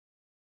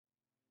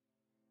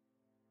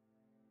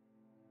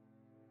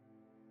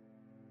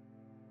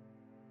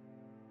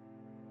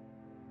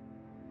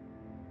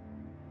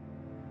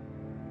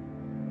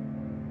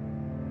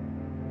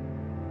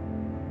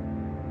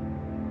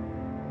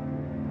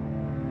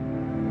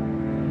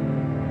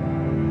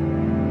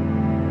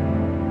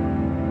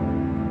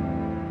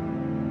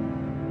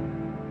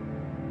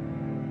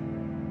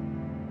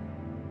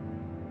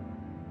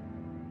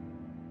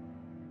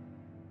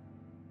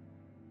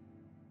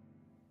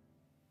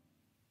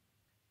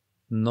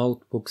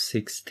Notebook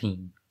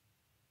 16.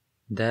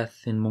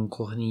 Death in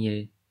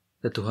Montcornier,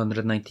 the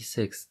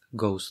 296th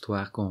goes to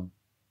Argonne.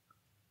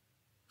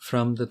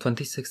 From the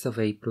 26th of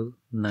April,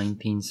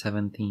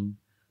 1917,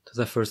 to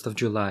the 1st of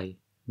July,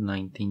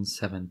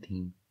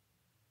 1917.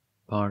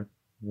 Part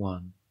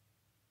 1.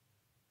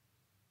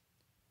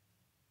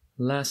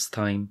 Last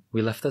time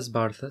we left as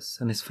Barthas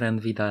and his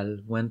friend Vidal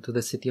went to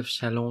the city of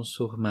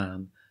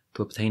Châlons-sur-Marne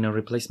to obtain a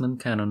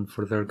replacement cannon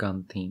for their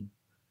gun team.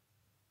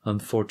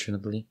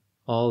 Unfortunately,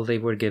 all they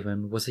were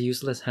given was a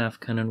useless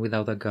half-cannon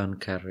without a gun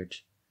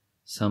carriage,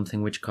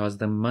 something which caused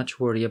them much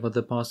worry about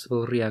the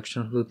possible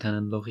reaction of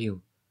Lieutenant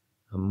Loriot,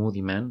 a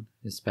moody man,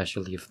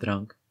 especially if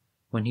drunk,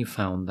 when he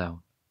found out.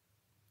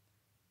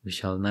 We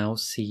shall now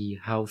see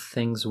how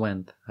things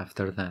went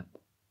after that.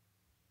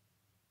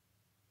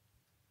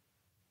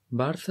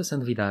 Barthas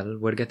and Vidal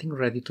were getting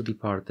ready to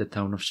depart the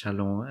town of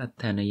Châlons at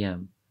 10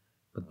 a.m.,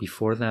 but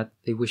before that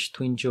they wished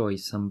to enjoy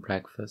some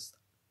breakfast.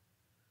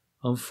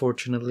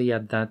 Unfortunately,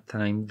 at that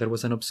time there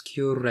was an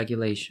obscure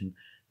regulation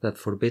that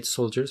forbid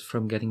soldiers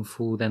from getting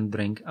food and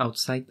drink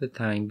outside the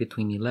time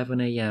between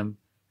 11 a.m.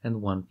 and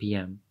 1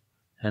 p.m.,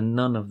 and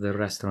none of the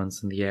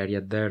restaurants in the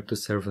area dared to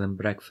serve them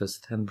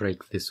breakfast and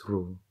break this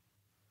rule.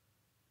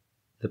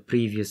 The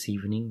previous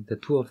evening the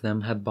two of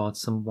them had bought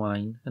some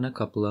wine and a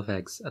couple of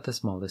eggs at a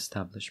small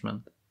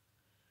establishment.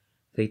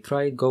 They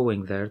tried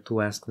going there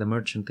to ask the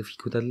merchant if he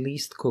could at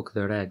least cook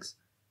their eggs,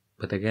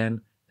 but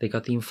again they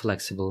got the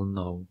inflexible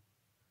no.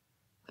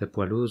 The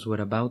poilus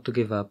were about to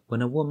give up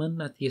when a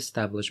woman at the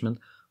establishment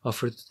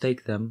offered to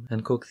take them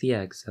and cook the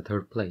eggs at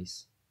her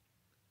place.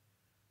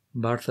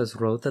 Barthas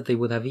wrote that they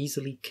would have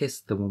easily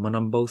kissed the woman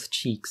on both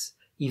cheeks,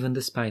 even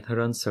despite her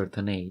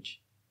uncertain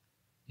age.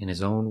 In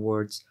his own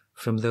words,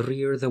 from the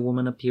rear the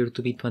woman appeared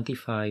to be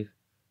 25,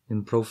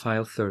 in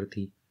profile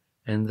 30,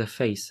 and in the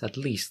face at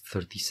least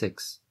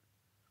 36.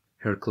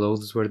 Her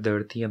clothes were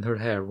dirty and her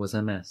hair was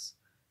a mess.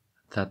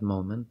 At that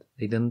moment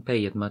they didn't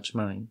pay it much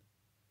mind.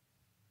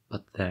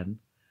 But then,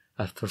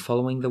 after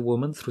following the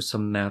woman through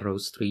some narrow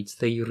streets,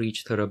 they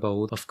reached her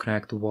abode of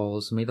cracked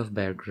walls made of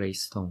bare grey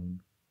stone.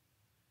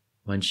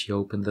 When she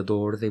opened the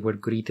door they were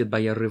greeted by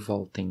a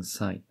revolting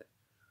sight.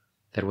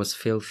 There was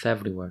filth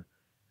everywhere,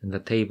 and the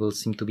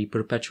tables seemed to be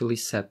perpetually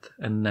set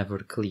and never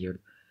cleared,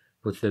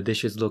 with the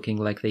dishes looking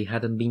like they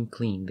hadn't been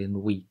cleaned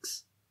in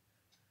weeks.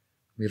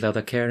 Without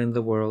a care in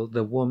the world,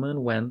 the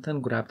woman went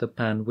and grabbed a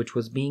pan which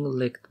was being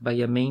licked by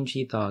a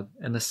mangy dog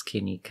and a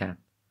skinny cat.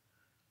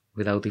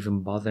 Without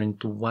even bothering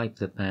to wipe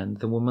the pan,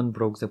 the woman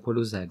broke the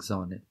poilus' eggs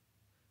on it.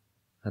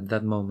 At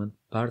that moment,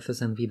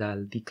 Barthas and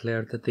Vidal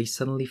declared that they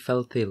suddenly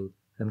felt ill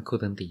and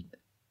couldn't eat.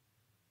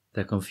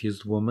 The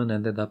confused woman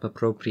ended up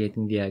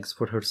appropriating the eggs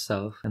for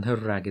herself and her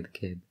ragged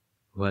kid,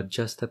 who had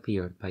just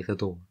appeared by the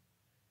door.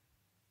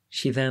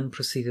 She then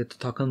proceeded to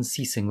talk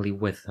unceasingly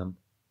with them.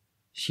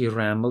 She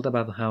rambled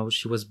about how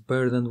she was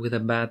burdened with a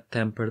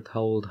bad-tempered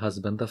old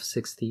husband of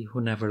 60 who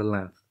never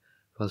laughed,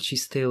 while she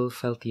still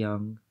felt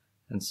young,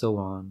 and so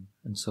on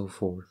and so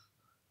forth.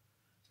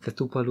 The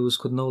two poilus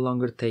could no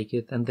longer take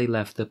it, and they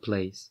left the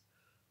place,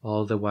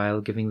 all the while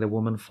giving the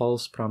woman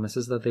false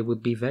promises that they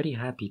would be very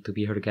happy to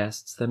be her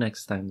guests the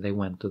next time they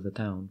went to the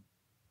town.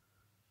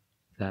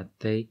 That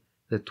day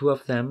the two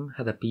of them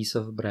had a piece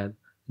of bread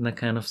and a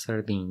can of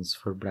sardines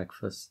for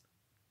breakfast.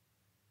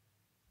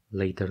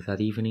 Later that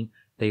evening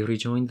they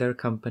rejoined their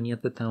company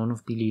at the town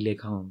of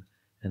Billy-les-Grands,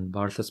 and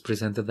Barthas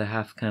presented the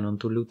half-cannon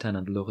to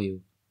Lieutenant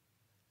Loriot.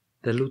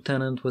 The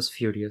lieutenant was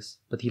furious,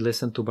 but he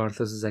listened to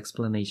Barthas's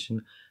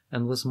explanation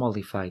and was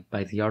mollified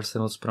by the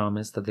arsenal's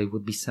promise that they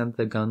would be sent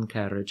the gun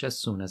carriage as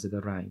soon as it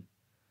arrived.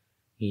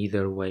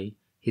 Either way,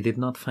 he did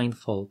not find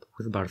fault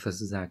with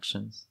Barthas's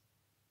actions.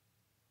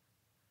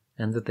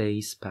 And the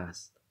days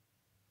passed.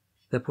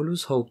 The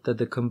poilus hoped that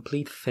the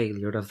complete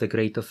failure of the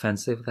great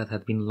offensive that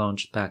had been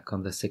launched back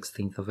on the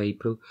 16th of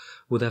April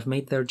would have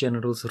made their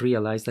generals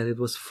realize that it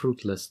was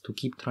fruitless to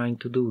keep trying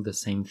to do the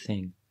same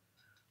thing.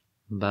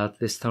 But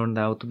this turned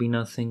out to be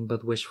nothing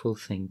but wishful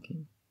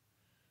thinking.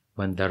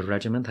 When their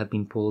regiment had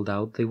been pulled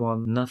out, they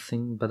won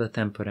nothing but a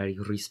temporary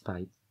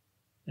respite,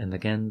 and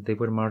again they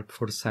were marked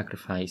for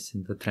sacrifice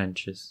in the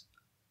trenches.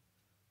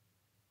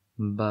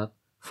 But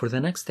for the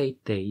next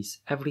 8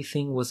 days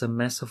everything was a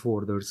mess of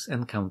orders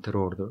and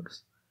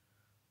counter-orders.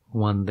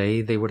 One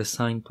day they were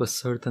assigned to a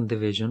certain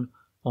division,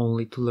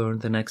 only to learn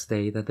the next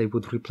day that they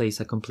would replace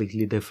a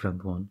completely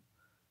different one.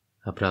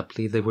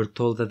 Abruptly they were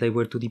told that they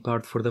were to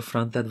depart for the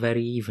front that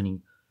very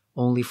evening,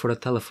 only for a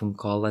telephone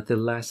call at the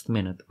last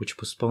minute which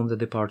postponed the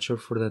departure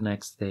for the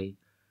next day,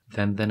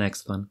 then the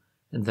next one,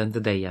 and then the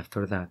day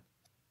after that.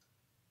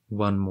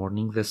 One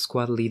morning the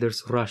squad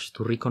leaders rushed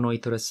to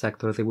reconnoiter a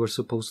sector they were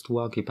supposed to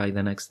occupy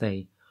the next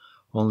day,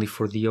 only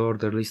for the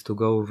orderlies to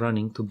go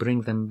running to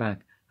bring them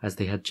back, as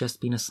they had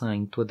just been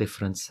assigned to a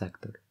different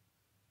sector.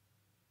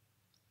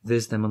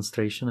 This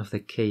demonstration of the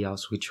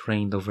chaos which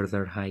reigned over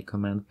their high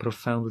command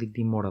profoundly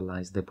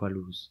demoralized the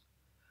poilus.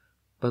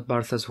 But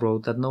Barthas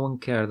wrote that no one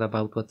cared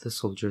about what the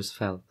soldiers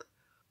felt.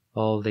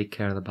 All they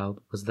cared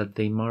about was that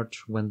they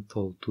march when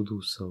told to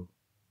do so.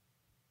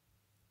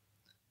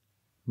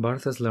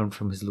 Barthas learned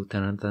from his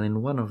lieutenant that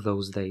in one of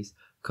those days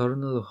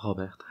Colonel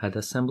Robert had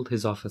assembled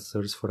his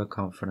officers for a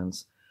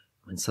conference,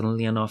 when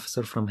suddenly an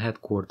officer from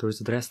headquarters,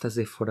 dressed as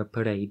if for a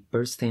parade,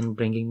 burst in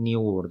bringing new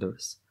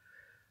orders.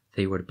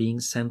 They were being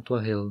sent to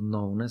a hill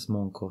known as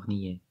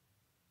Mont-Cornier.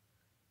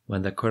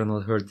 When the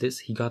colonel heard this,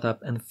 he got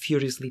up and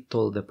furiously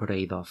told the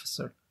parade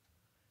officer,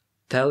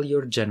 "Tell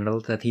your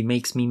general that he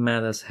makes me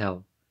mad as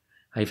hell.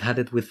 I've had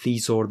it with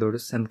these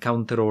orders and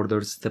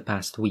counter-orders the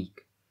past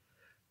week.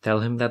 Tell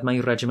him that my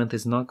regiment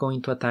is not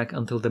going to attack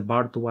until the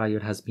barbed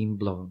wire has been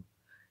blown,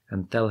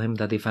 and tell him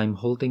that if I'm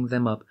holding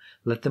them up,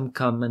 let them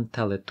come and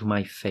tell it to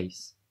my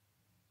face."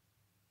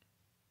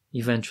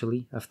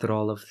 Eventually, after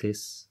all of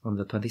this, on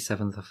the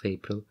 27th of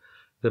April,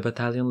 the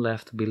battalion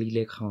left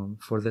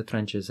Billy-les-Grands for the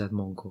trenches at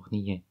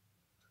Mont-Cornier.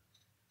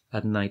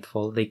 At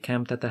nightfall, they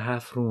camped at a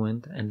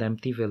half-ruined and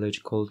empty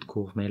village called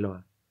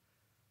Courmelois.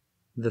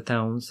 The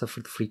town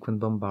suffered frequent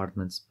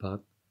bombardments,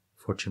 but,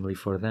 fortunately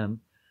for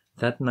them,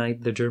 that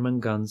night the German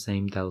guns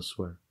aimed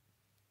elsewhere.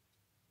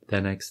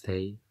 The next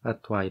day,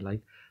 at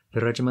twilight,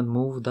 the regiment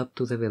moved up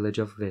to the village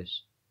of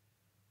Vish.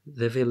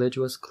 The village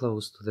was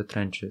close to the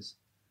trenches.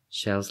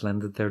 Shells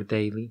landed there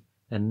daily,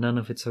 and none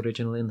of its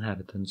original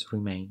inhabitants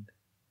remained.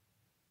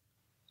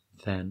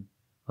 Then,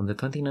 on the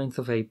 29th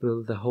of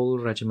April, the whole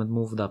regiment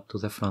moved up to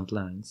the front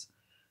lines,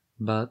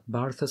 but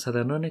Barthas had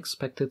an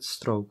unexpected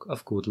stroke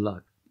of good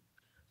luck.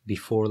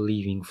 Before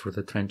leaving for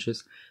the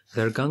trenches,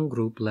 their gun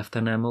group left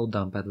an ammo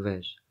dump at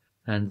Vish,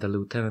 and the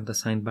lieutenant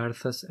assigned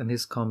Barthas and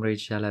his comrade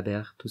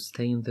Jalabert to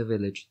stay in the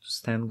village to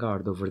stand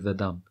guard over the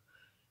dump,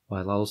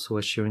 while also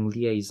assuring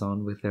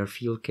liaison with their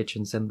field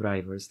kitchens and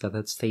drivers that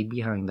had stayed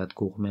behind at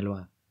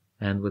Courmelois,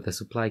 and with the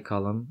supply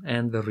column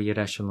and the rear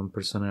echelon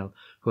personnel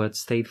who had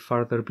stayed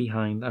farther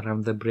behind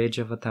around the bridge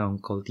of a town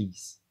called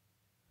Is.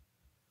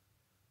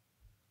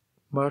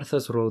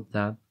 Barthas wrote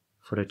that,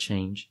 for a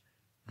change,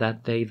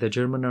 that day the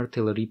German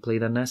artillery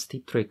played a nasty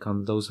trick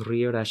on those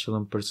rear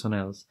echelon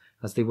personnel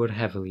as they were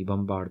heavily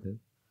bombarded.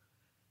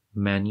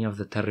 Many of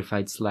the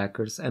terrified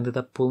slackers ended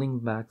up pulling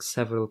back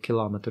several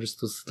kilometers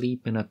to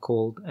sleep in a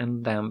cold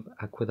and damp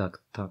aqueduct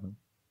tunnel.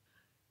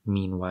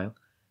 Meanwhile,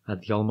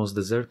 at the almost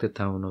deserted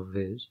town of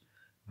Vish,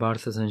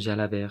 Barthas and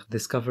Jalabert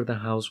discovered a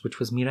house which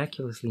was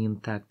miraculously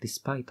intact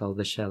despite all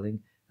the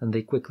shelling, and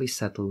they quickly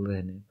settled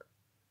in it.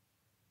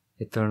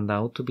 It turned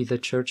out to be the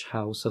church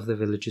house of the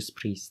village's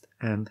priest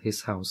and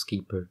his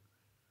housekeeper.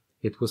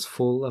 It was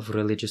full of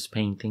religious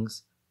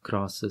paintings,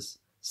 crosses,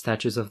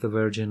 statues of the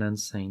Virgin and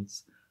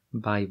saints,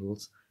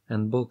 Bibles,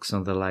 and books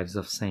on the lives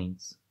of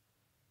saints.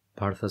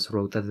 Barthas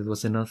wrote that it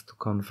was enough to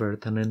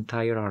convert an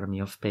entire army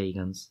of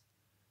pagans.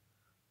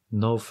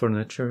 No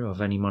furniture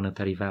of any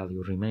monetary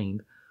value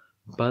remained,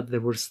 but there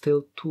were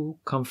still 2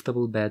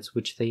 comfortable beds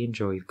which they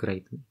enjoyed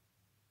greatly.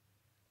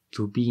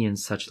 To be in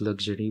such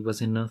luxury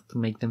was enough to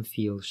make them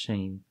feel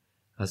shame,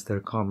 as their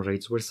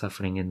comrades were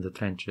suffering in the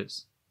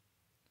trenches.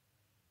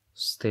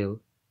 Still,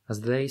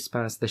 as the days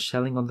passed, the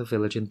shelling on the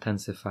village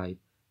intensified,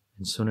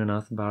 and soon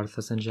enough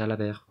Barthas and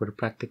Jalabert were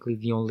practically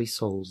the only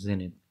souls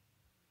in it.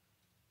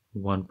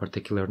 One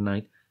particular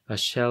night, a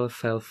shell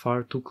fell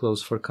far too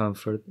close for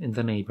comfort in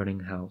the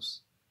neighboring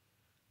house.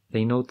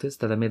 They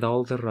noticed that amid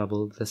all the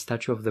rubble the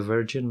statue of the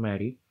Virgin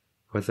Mary,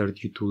 whether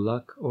due to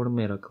luck or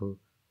miracle,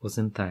 was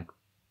intact.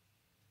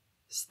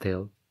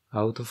 Still,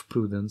 out of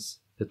prudence,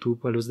 the 2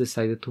 poilus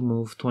decided to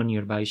move to a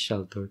nearby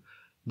shelter,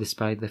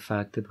 despite the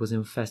fact it was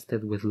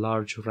infested with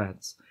large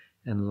rats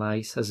and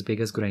lice as big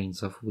as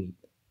grains of wheat.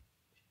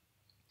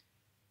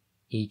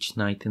 Each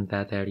night in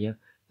that area,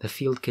 the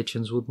field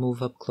kitchens would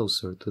move up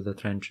closer to the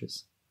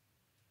trenches.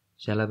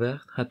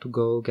 Jalabert had to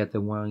go get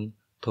the wine,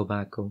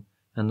 tobacco,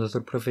 and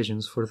other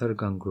provisions for their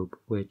gun group,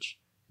 which,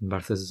 in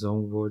Barthas's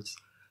own words,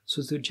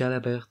 suited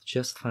Jalabert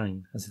just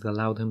fine, as it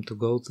allowed him to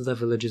go to the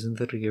villages in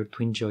the rear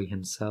to enjoy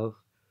himself,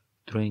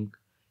 drink,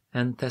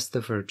 and test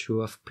the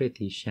virtue of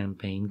pretty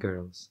champagne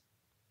girls.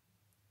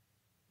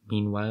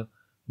 Meanwhile,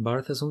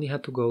 Barthas only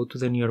had to go to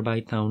the nearby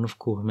town of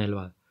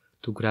Courmelois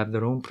to grab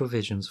their own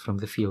provisions from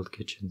the field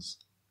kitchens.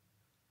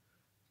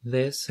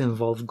 This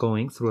involved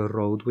going through a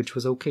road which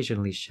was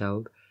occasionally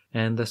shelled,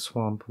 and a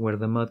swamp where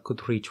the mud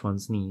could reach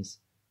one's knees,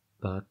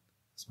 but,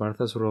 as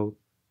Barthas wrote,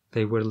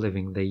 they were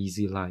living the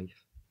easy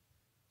life.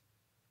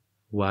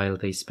 While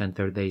they spent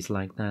their days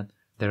like that,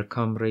 their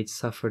comrades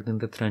suffered in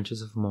the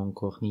trenches of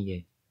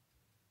Mont-Cornier.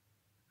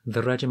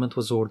 The regiment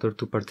was ordered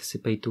to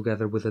participate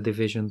together with a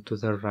division to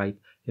their right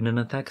in an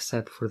attack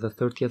set for the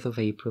 30th of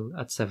April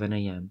at 7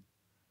 a.m.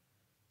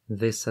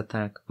 This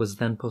attack was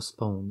then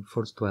postponed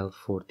for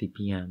 12:40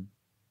 p.m.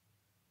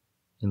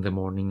 In the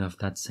morning of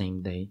that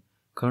same day,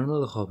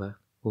 Colonel Robert,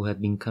 who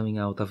had been coming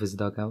out of his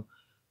dugout,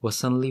 was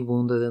suddenly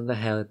wounded in the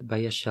head by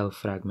a shell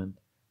fragment,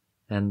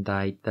 and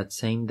died that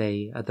same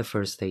day at the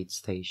first aid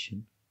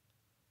station.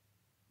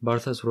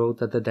 Barthas wrote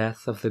that the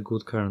death of the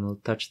good colonel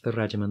touched the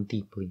regiment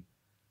deeply,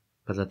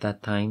 but at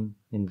that time,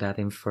 in that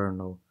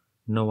inferno,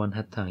 no one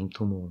had time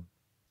to mourn.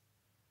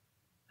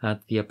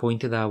 At the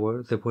appointed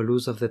hour, the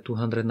poilus of the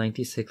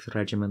 296th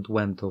Regiment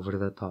went over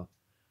the top.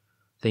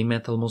 they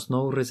met almost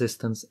no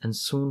resistance and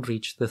soon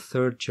reached the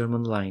third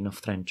German line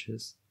of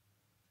trenches.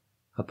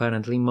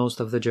 Apparently, most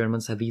of the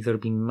Germans had either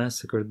been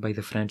massacred by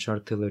the French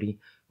artillery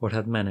or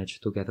had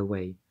managed to get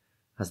away,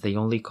 as they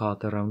only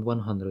caught around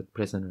 100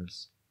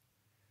 prisoners.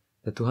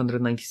 The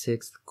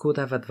 296th could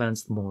have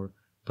advanced more,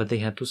 but they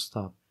had to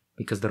stop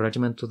because the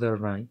regiment to their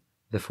right,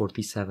 the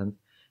 47th,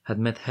 had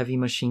met heavy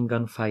machine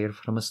gun fire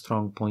from a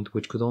strong point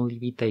which could only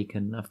be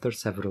taken after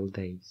several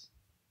days.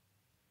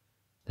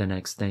 The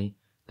next day,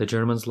 the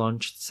Germans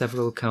launched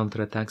several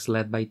counterattacks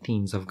led by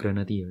teams of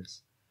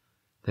grenadiers.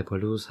 The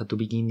Pelouse had to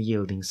begin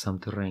yielding some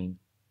terrain.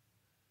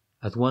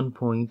 At one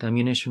point,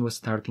 ammunition was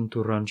starting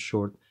to run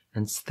short,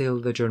 and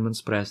still the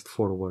Germans pressed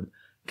forward,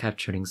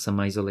 capturing some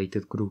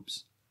isolated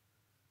groups.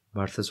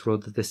 Barthas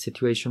wrote that the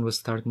situation was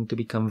starting to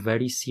become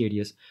very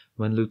serious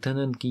when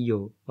Lieutenant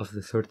Guillot of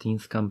the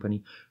 13th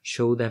Company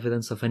showed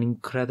evidence of an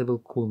incredible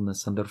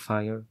coolness under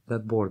fire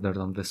that bordered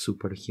on the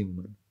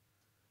superhuman.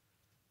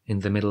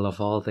 In the middle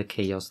of all the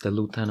chaos, the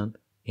lieutenant,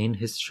 in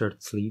his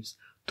shirt sleeves,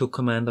 took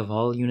command of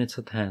all units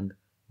at hand,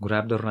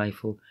 grabbed a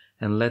rifle,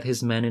 and led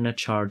his men in a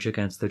charge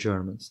against the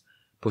Germans,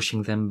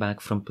 pushing them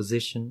back from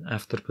position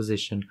after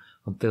position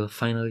until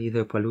finally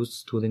the Pelouse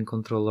stood in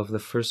control of the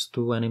first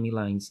two enemy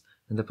lines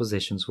and the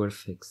positions were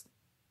fixed.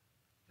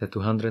 The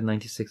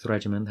 296th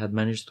Regiment had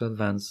managed to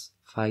advance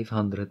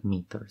 500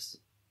 meters.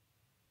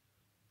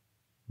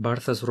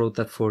 Barthas wrote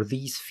that for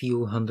these few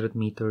 100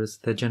 meters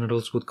the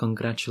generals would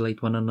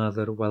congratulate one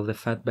another while the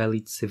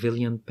fat-bellied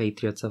civilian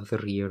patriots of the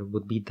rear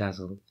would be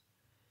dazzled.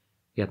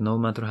 Yet no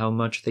matter how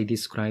much they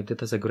described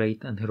it as a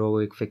great and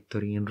heroic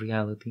victory, in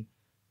reality,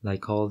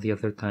 like all the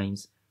other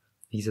times,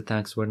 these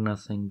attacks were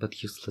nothing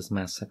but useless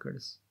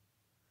massacres.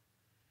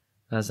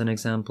 As an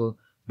example,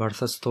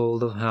 Barthas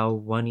told of how,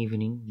 one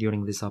evening,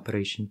 during this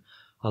operation,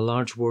 a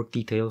large work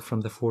detail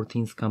from the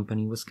 14th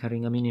Company was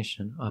carrying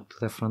ammunition up to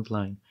the front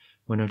line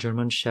when a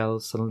German shell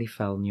suddenly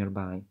fell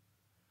nearby.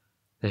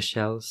 The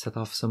shell set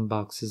off some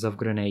boxes of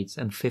grenades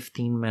and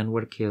 15 men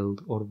were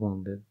killed or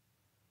wounded.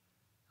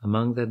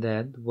 Among the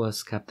dead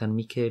was Captain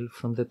Michael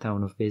from the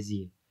town of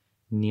Béziers,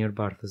 near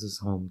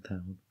Barthas's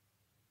hometown.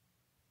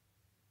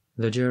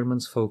 The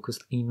Germans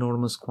focused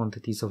enormous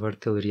quantities of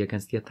artillery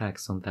against the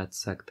attacks on that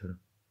sector.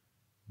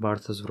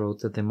 Barthas wrote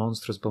that the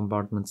monstrous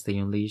bombardments they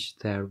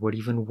unleashed there were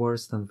even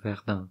worse than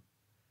Verdun.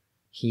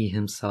 He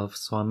himself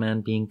saw a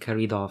man being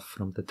carried off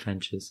from the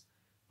trenches,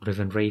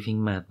 driven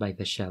raving mad by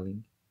the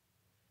shelling.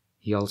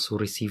 He also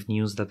received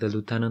news that the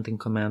lieutenant in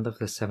command of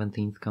the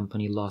 17th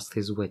Company lost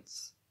his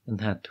wits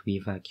and had to be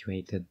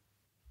evacuated.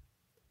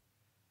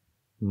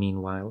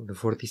 Meanwhile, the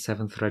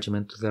 47th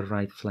Regiment to their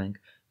right flank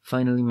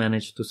finally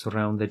managed to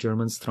surround the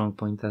German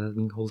strongpoint that had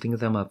been holding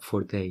them up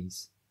for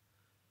days.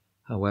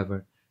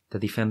 However, the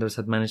defenders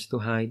had managed to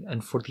hide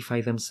and fortify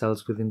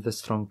themselves within the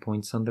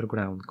strongpoint's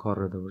underground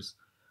corridors,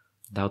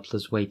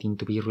 doubtless waiting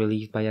to be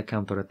relieved by a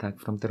counterattack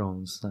from their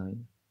own side.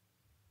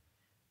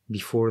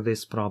 Before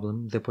this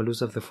problem, the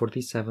Pelouse of the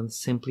 47th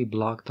simply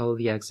blocked all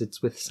the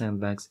exits with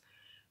sandbags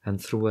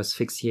and threw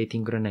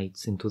asphyxiating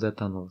grenades into the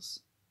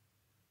tunnels.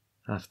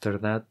 After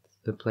that,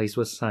 the place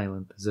was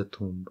silent as a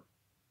tomb.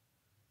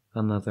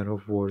 Another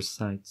of war's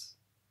sights,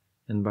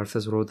 and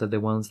Barthas wrote that the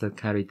ones that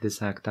carried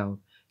this act out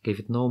gave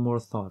it no more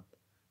thought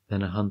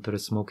than a hunter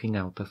smoking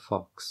out a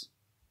fox.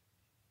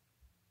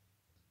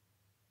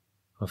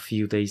 A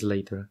few days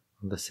later,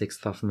 on the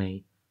 6th of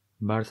May,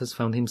 Barthas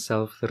found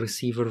himself the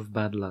receiver of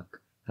bad luck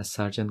as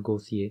Sergeant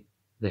Gauthier,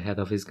 the head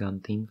of his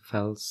gun team,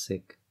 fell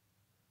sick.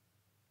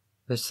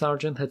 The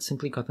sergeant had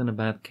simply gotten a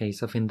bad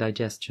case of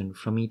indigestion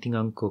from eating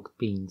uncooked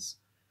beans,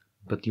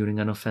 but during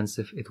an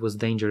offensive it was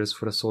dangerous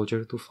for a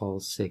soldier to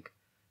fall sick,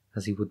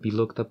 as he would be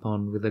looked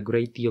upon with a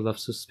great deal of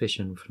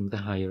suspicion from the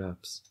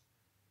higher-ups.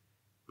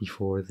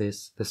 Before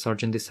this, the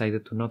sergeant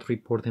decided to not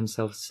report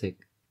himself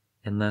sick,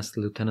 and asked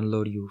Lieutenant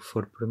Loriot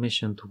for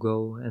permission to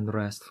go and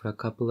rest for a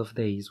couple of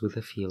days with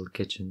the field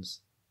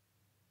kitchens.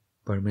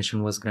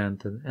 Permission was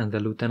granted, and the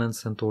lieutenant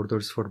sent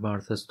orders for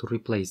Barthas to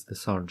replace the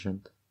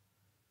sergeant.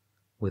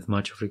 With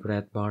much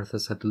regret,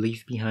 Barthas had to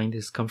leave behind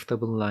his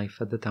comfortable life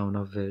at the town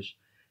of Vège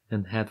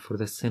and head for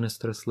the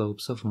sinister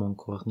slopes of Mont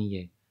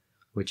Cornillet,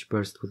 which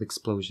burst with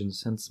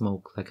explosions and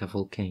smoke like a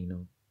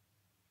volcano.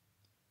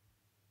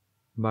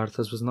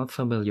 Barthas was not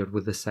familiar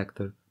with the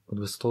sector, but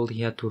was told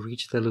he had to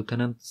reach the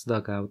lieutenant's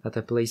dugout at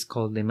a place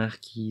called Les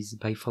Marquises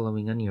by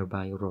following a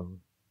nearby road.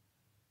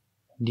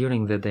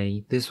 During the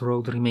day, this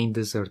road remained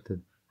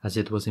deserted, as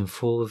it was in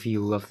full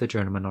view of the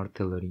German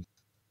artillery.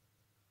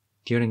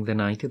 During the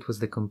night it was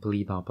the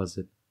complete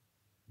opposite.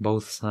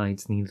 Both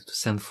sides needed to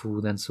send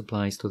food and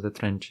supplies to the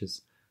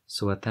trenches,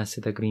 so a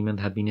tacit agreement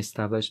had been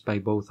established by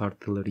both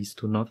artilleries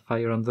to not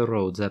fire on the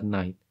roads at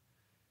night.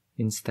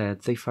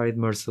 Instead, they fired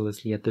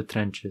mercilessly at the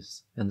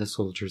trenches and the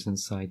soldiers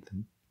inside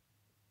them.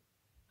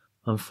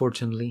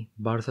 Unfortunately,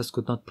 Barthas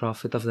could not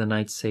profit of the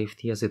night's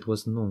safety as it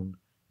was noon,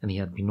 and he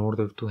had been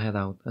ordered to head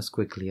out as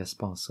quickly as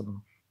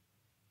possible.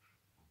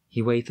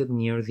 He waited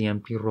near the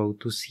empty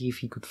road to see if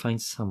he could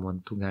find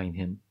someone to guide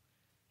him.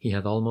 He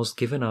had almost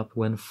given up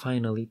when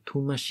finally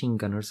 2 machine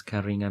gunners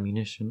carrying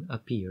ammunition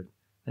appeared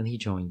and he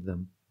joined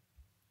them.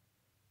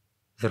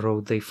 The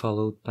road they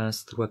followed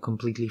passed through a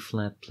completely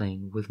flat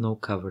plain with no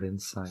cover in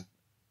sight.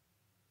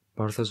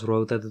 Barthas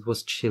wrote that it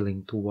was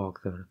chilling to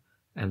walk there,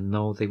 and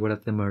know they were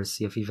at the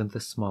mercy of even the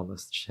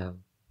smallest shell.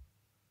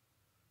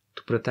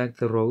 To protect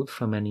the road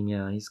from enemy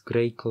eyes,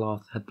 grey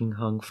cloth had been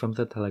hung from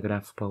the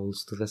telegraph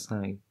poles to the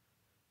side,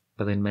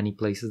 but in many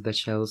places the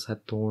shells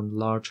had torn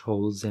large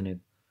holes in it,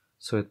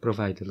 so it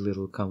provided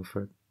little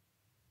comfort.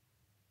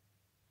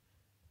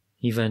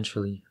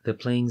 Eventually, the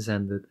plains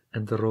ended,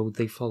 and the road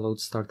they followed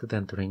started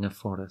entering a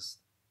forest.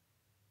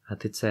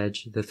 At its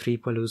edge, the three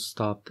poilus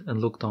stopped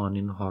and looked on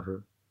in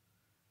horror.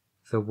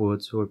 The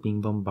woods were being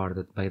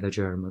bombarded by the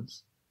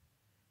Germans.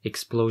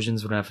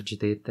 Explosions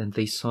ravaged it, and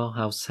they saw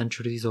how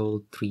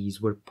centuries-old trees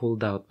were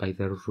pulled out by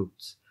their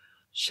roots,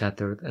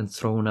 shattered and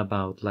thrown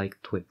about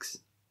like twigs.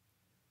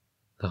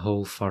 The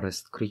whole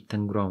forest creaked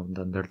and groaned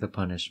under the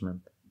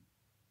punishment.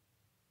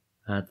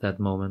 At that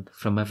moment,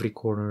 from every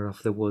corner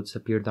of the woods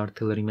appeared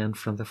artillerymen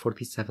from the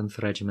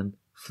 47th Regiment,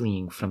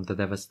 fleeing from the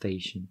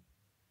devastation.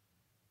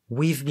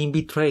 "We've been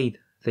betrayed,"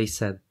 they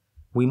said.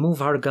 "We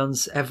move our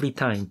guns every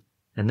time,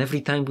 and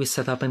every time we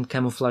set up and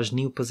camouflage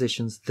new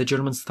positions, the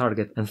Germans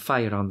target and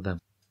fire on them."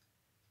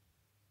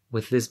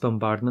 With this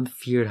bombardment,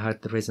 fear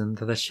had risen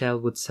that a shell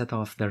would set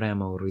off their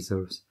ammo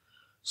reserves,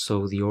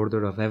 so the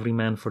order of every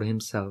man for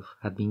himself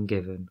had been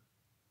given.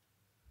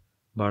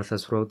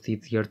 Barthas wrote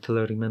that the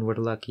artillerymen were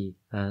lucky,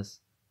 as,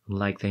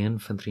 unlike the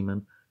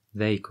infantrymen,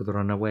 they could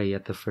run away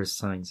at the first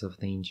signs of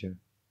danger.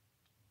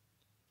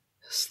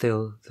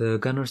 Still, the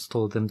gunners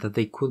told them that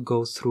they could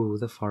go through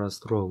the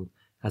forest road,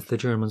 as the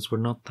Germans were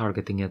not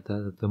targeting it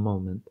at the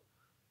moment,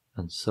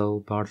 and so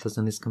Barthas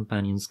and his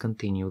companions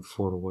continued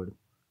forward.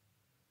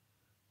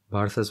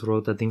 Barthas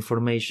wrote that the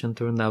information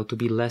turned out to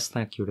be less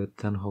accurate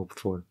than hoped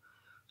for,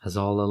 as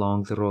all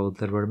along the road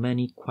there were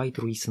many quite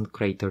recent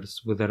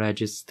craters with their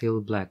edges still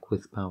black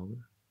with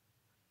powder.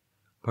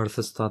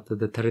 Barthas thought that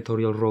the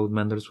territorial road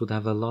menders would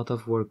have a lot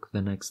of work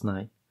the next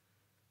night,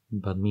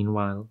 but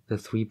meanwhile the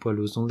three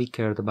poilus only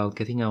cared about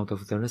getting out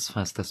of there as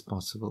fast as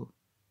possible.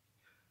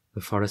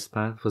 The forest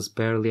path was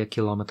barely a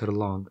kilometer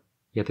long,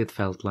 yet it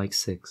felt like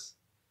 6.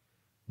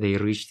 They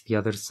reached the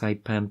other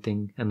side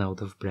panting and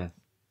out of breath.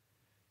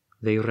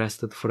 They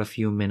rested for a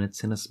few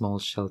minutes in a small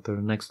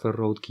shelter next to a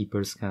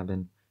roadkeeper's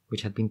cabin,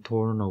 which had been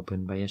torn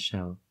open by a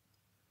shell.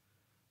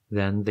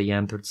 Then they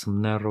entered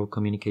some narrow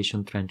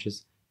communication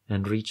trenches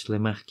and reached Les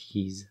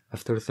Marquises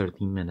after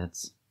 13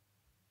 minutes.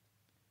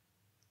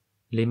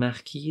 Les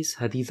Marquises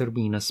had either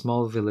been a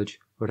small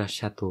village or a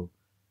chateau,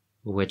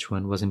 which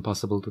one was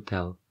impossible to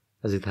tell,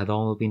 as it had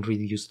all been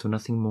reduced to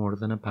nothing more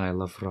than a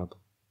pile of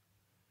rubble.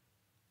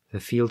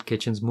 The field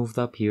kitchens moved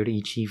up here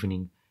each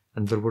evening,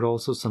 and there were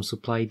also some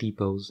supply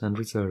depots and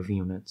reserve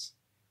units.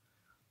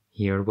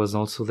 Here was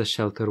also the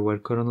shelter where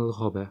Colonel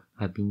Robert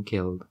had been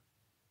killed.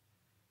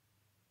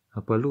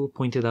 A poilu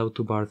pointed out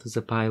to Barthas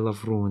a pile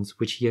of ruins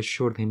which he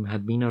assured him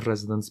had been a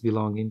residence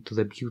belonging to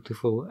the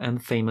beautiful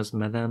and famous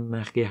Madame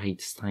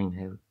Marguerite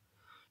Steinheil,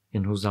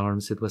 in whose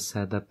arms it was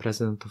said that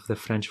President of the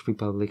French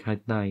Republic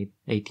had died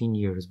 18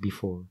 years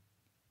before.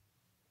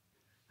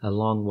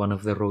 Along one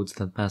of the roads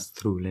that passed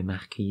through Les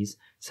Marquises,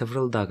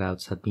 several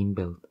dugouts had been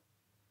built.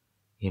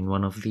 In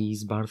one of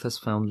these Barthas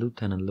found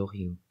Lieutenant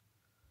Loriot.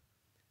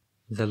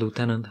 The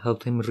lieutenant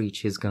helped him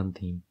reach his gun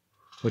team,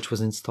 which was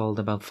installed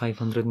about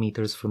 500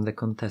 meters from the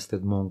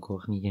contested Mont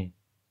Cornier.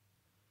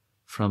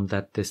 From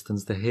that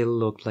distance the hill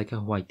looked like a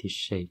whitish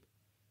shape.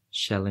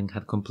 Shelling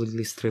had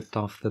completely stripped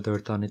off the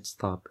dirt on its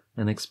top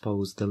and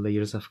exposed the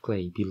layers of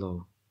clay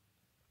below.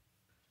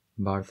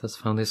 Barthas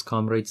found his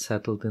comrades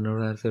settled in a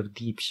rather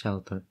deep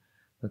shelter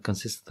that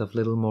consisted of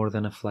little more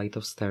than a flight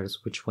of stairs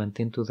which went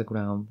into the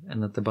ground,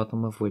 and at the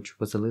bottom of which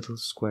was a little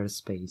square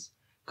space,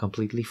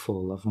 completely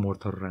full of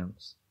mortar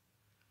rounds.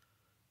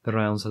 The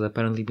rounds had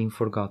apparently been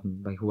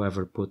forgotten by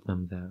whoever put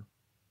them there.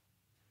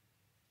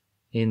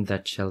 In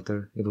that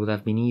shelter it would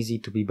have been easy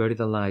to be buried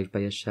alive by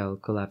a shell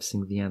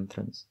collapsing the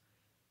entrance,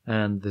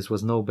 and this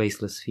was no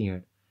baseless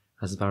fear,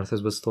 as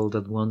Barthas was told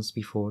that once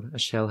before a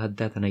shell had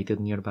detonated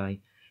nearby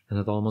and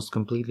had almost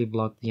completely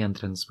blocked the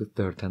entrance with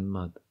dirt and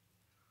mud.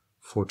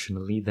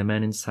 Fortunately, the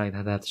men inside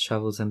had had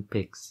shovels and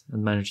picks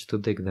and managed to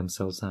dig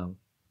themselves out.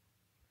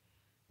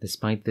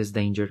 Despite this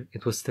danger,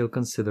 it was still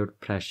considered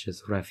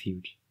precious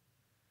refuge.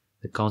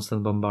 The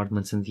constant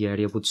bombardments in the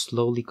area would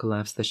slowly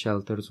collapse the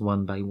shelters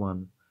one by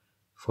one.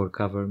 For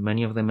cover,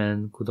 many of the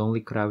men could only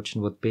crouch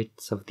in what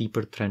bits of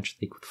deeper trench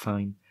they could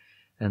find,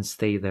 and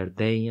stay there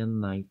day and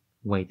night,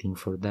 waiting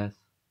for death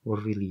or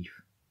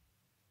relief.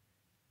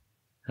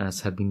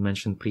 As had been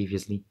mentioned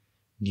previously,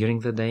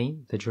 during the day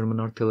the German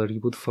artillery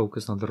would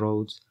focus on the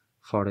roads,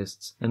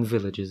 forests, and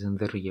villages in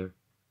the rear,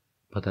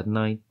 but at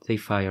night they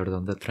fired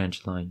on the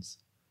trench lines.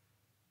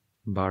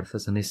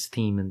 Barthas and his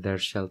team in their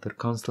shelter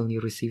constantly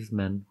received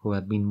men who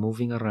had been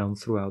moving around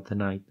throughout the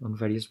night on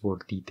various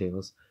work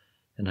details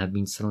and had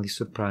been suddenly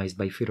surprised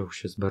by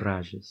ferocious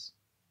barrages.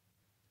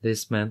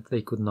 This meant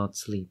they could not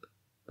sleep,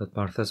 but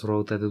Barthas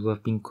wrote that it would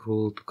have been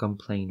cruel to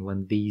complain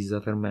when these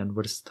other men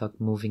were stuck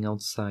moving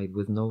outside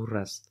with no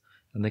rest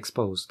and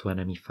exposed to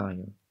enemy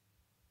fire.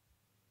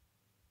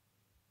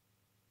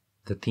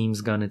 The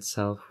team's gun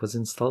itself was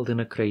installed in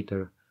a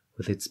crater,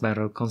 with its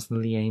barrel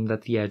constantly aimed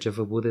at the edge of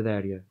a wooded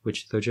area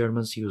which the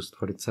Germans used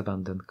for its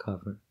abundant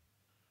cover.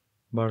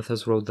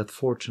 Barthas wrote that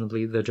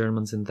fortunately the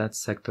Germans in that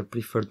sector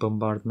preferred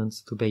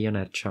bombardments to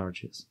bayonet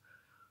charges,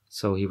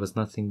 so he was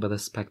nothing but a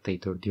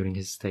spectator during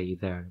his stay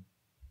there.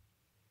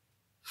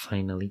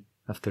 Finally,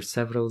 after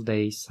several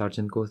days,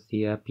 Sergeant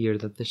Gauthier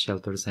appeared at the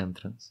shelter's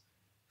entrance,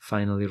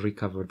 finally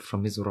recovered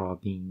from his raw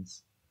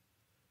beans.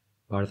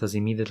 Barthas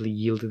immediately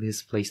yielded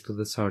his place to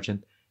the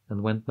sergeant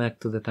and went back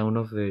to the town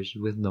of Veuge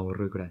with no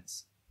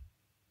regrets.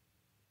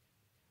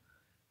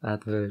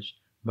 At Veuge,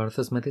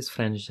 Barthas met his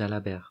friend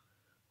Jalabert,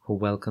 who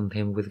welcomed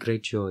him with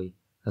great joy,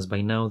 as by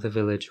now the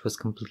village was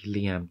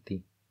completely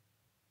empty.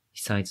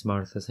 Besides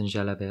Barthas and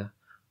Jalabert,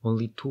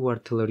 only 2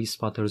 artillery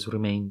spotters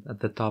remained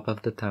at the top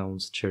of the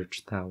town's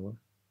church tower.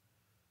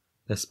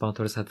 The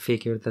spotters had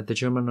figured that the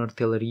German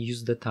artillery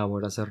used the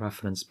tower as a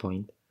reference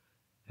point,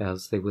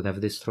 else they would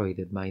have destroyed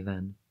it by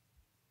then.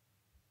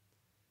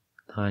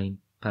 Time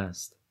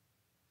passed.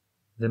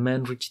 The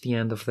men reached the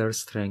end of their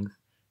strength,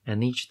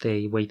 and each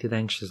day waited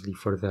anxiously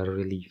for their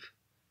relief.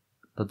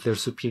 But their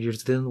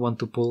superiors didn't want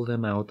to pull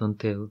them out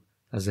until,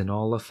 as in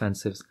all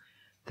offensives,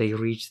 they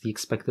reached the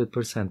expected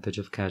percentage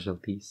of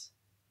casualties.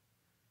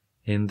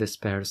 In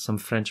despair, some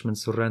Frenchmen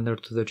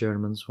surrendered to the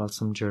Germans, while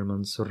some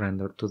Germans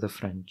surrendered to the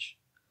French.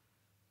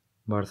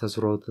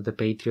 Barthas wrote that the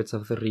patriots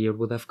of the rear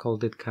would have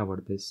called it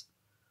cowardice,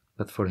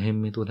 but for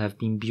him it would have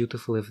been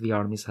beautiful if the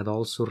armies had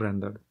all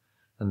surrendered,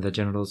 and the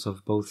generals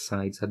of both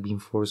sides had been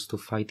forced to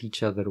fight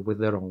each other with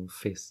their own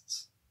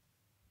fists.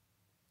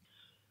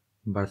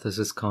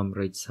 Barthas's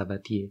comrade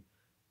Sabatier,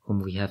 whom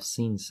we have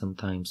seen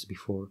sometimes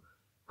before,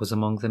 was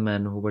among the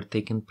men who were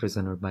taken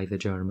prisoner by the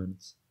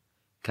Germans,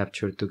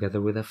 captured together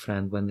with a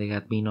friend when they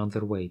had been on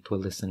their way to a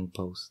listening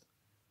post.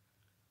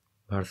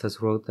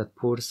 Barthas wrote that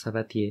poor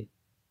Sabatier,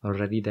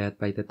 already dead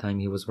by the time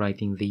he was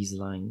writing these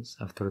lines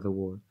after the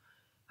war,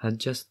 had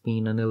just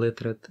been an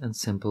illiterate and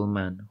simple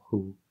man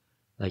who,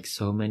 like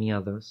so many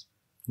others,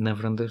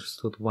 never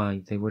understood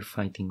why they were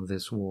fighting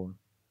this war.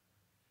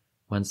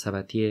 When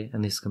Sabatier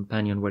and his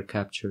companion were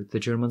captured, the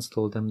Germans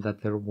told them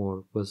that their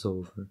war was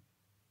over,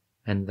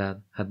 and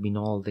that had been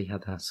all they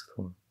had asked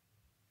for.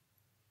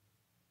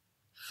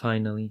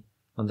 Finally,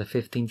 on the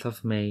 15th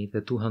of May,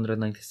 the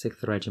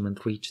 296th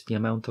Regiment reached the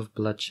amount of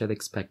bloodshed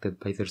expected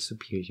by their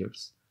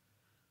superiors.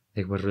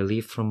 They were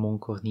relieved from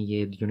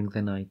Montcornillier during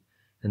the night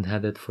and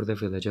headed for the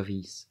village of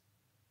Is.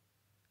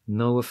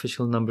 No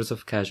official numbers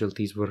of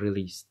casualties were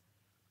released,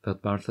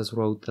 but Barthas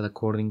wrote that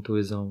according to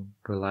his own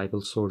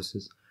reliable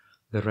sources,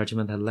 the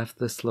regiment had left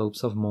the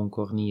slopes of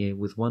Montcornillier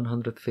with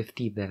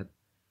 150 dead,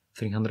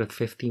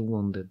 350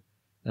 wounded,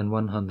 and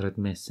 100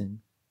 missing.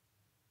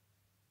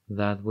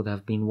 That would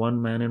have been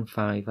 1 man in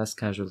 5 as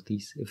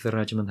casualties if the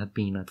regiment had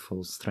been at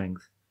full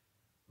strength,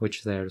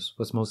 which theirs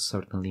was most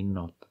certainly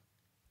not.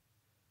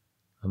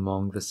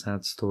 Among the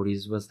sad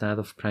stories was that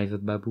of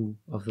Private Babou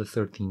of the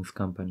 13th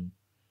Company,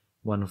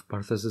 one of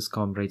Barthas's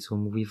comrades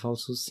whom we've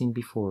also seen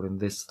before in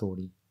this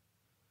story.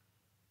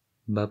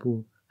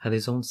 Babou had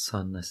his own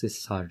son as his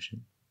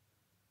sergeant.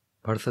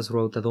 Barthas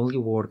wrote that only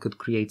war could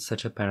create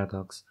such a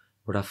paradox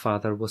where a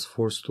father was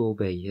forced to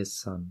obey his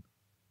son.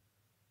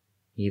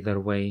 Either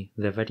way,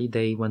 the very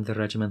day when the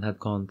regiment had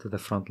gone to the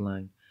front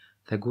line,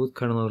 the good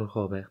Colonel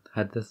Robert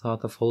had the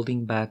thought of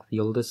holding back the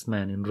oldest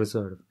men in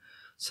reserve,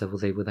 so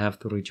they would have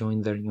to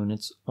rejoin their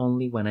units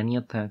only when any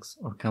attacks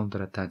or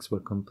counterattacks were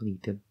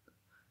completed.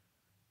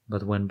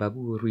 But when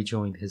Babou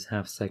rejoined his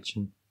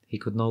half-section, he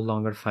could no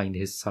longer find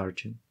his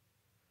sergeant.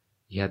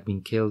 He had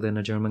been killed in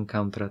a German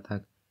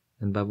counterattack,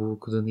 and Babou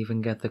couldn't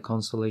even get the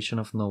consolation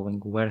of knowing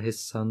where his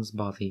son's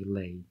body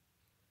lay.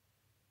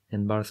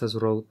 And Barthas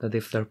wrote that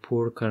if their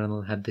poor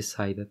colonel had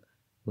decided,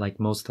 like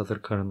most other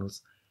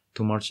colonels,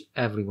 to march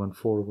everyone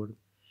forward,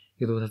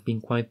 it would have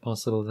been quite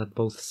possible that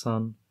both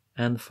son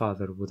and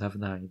father would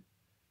have died.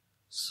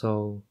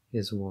 So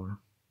is war.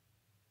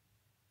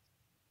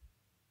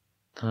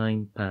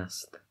 Time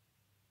passed.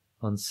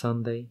 On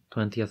Sunday,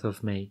 20th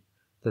of May,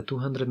 the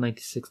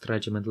 296th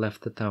Regiment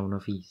left the town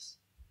of Is.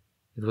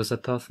 It was a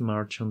tough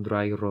march on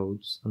dry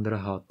roads under a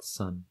hot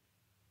sun.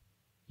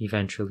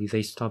 Eventually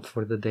they stopped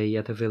for the day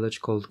at a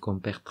village called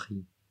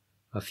Compertry,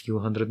 a few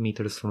hundred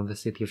meters from the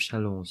city of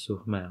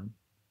Châlons-sur-Marne.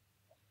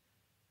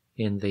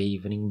 In the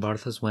evening,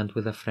 Barthas went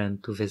with a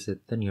friend to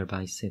visit the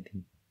nearby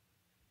city.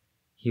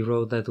 He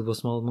wrote that it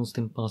was almost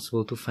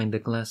impossible to find a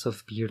glass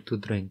of beer to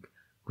drink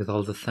with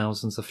all the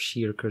thousands of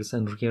shirkers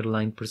and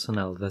rear-line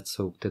personnel that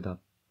soaked it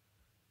up.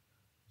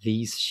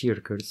 These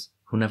shirkers,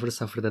 who never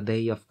suffered a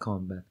day of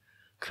combat,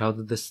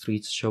 crowded the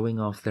streets showing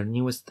off their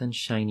newest and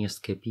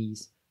shiniest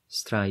kepis,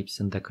 stripes,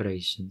 and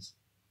decorations.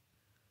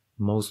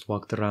 Most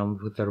walked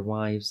around with their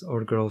wives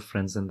or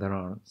girlfriends in their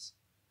arms.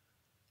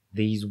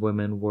 These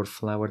women wore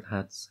flowered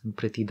hats and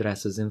pretty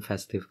dresses in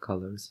festive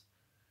colors.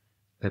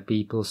 The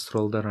people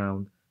strolled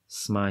around,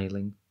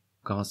 smiling,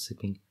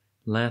 gossiping,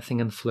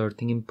 laughing and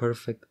flirting in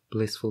perfect,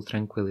 blissful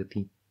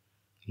tranquility,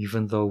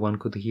 even though one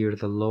could hear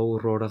the low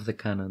roar of the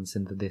cannons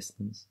in the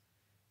distance,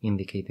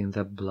 indicating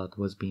that blood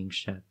was being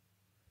shed.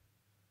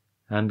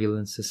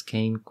 Ambulances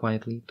came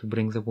quietly to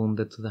bring the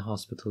wounded to the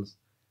hospitals,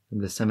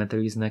 and the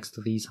cemeteries next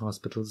to these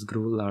hospitals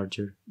grew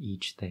larger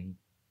each day.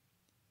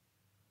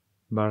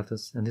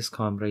 Barthas and his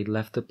comrade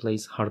left the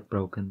place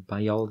heartbroken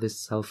by all this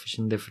selfish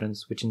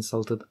indifference which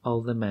insulted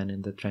all the men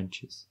in the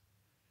trenches,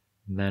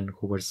 men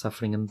who were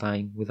suffering and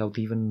dying without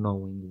even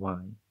knowing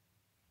why.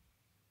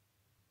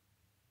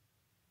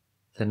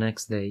 The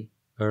next day,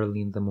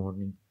 early in the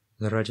morning,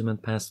 the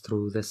regiment passed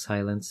through the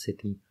silent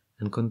city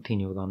and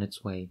continued on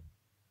its way.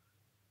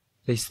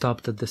 They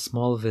stopped at the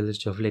small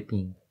village of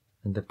Lépine,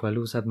 and the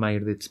poilus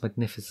admired its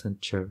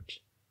magnificent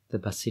church, the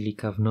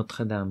Basilica of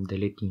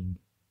Notre-Dame-de-Lorette.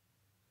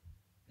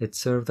 It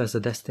served as a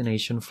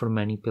destination for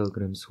many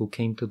pilgrims who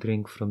came to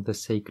drink from the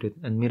sacred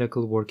and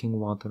miracle-working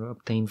water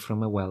obtained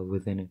from a well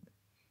within it.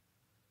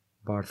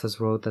 Barthas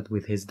wrote that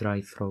with his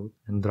dry throat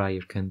and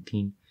drier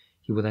canteen,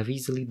 he would have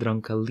easily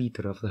drunk a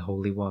liter of the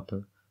holy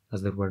water,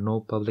 as there were no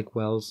public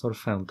wells or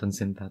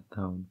fountains in that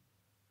town.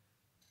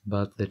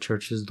 But the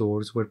church's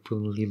doors were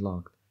prudently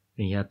locked,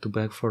 and he had to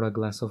beg for a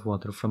glass of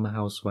water from a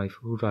housewife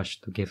who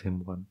rushed to give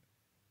him one.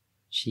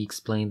 She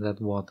explained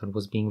that water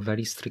was being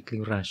very strictly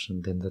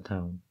rationed in the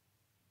town.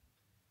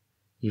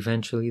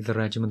 Eventually the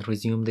regiment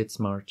resumed its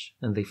march,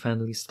 and they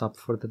finally stopped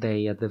for the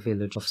day at the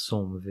village of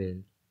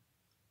Sommeville.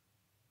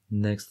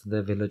 Next to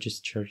the village's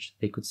church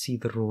they could see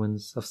the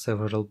ruins of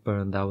several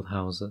burned-out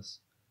houses.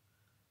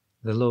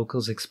 The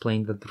locals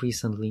explained that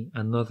recently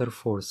another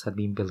force had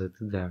been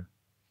billeted there.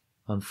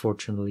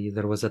 Unfortunately,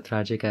 there was a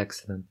tragic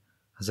accident,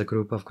 as a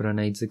group of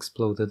grenades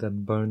exploded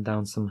and burned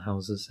down some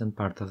houses and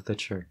part of the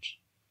church.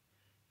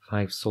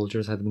 5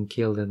 soldiers had been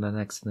killed in that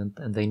accident,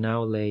 and they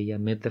now lay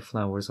amid the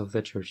flowers of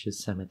the church's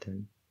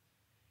cemetery.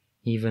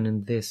 Even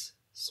in this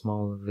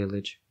small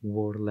village,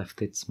 war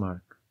left its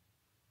mark.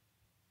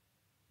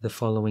 The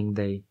following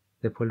day,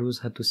 the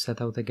poilus had to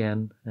set out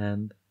again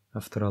and,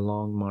 after a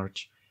long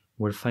march,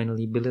 were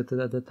finally billeted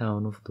at the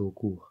town of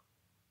Daucourt,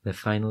 the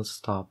final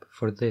stop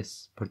for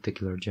this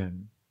particular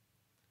journey.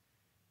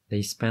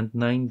 They spent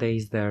 9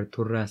 days there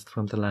to rest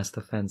from the last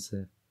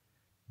offensive,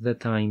 the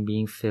time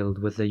being filled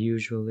with the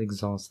usual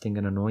exhausting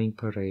and annoying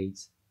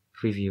parades,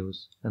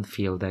 reviews, and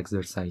field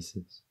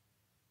exercises.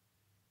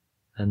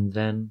 And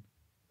then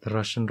the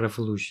Russian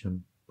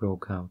Revolution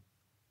broke out.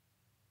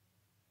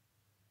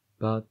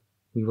 But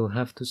we will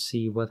have to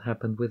see what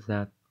happened with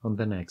that on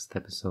the next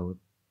episode.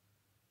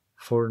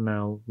 For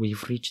now,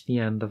 we've reached the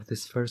end of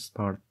this first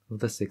part of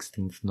the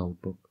 16th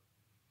notebook.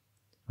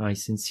 I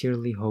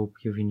sincerely hope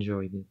you've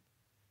enjoyed it.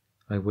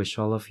 I wish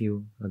all of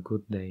you a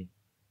good day,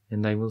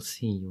 and I will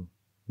see you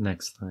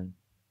next time.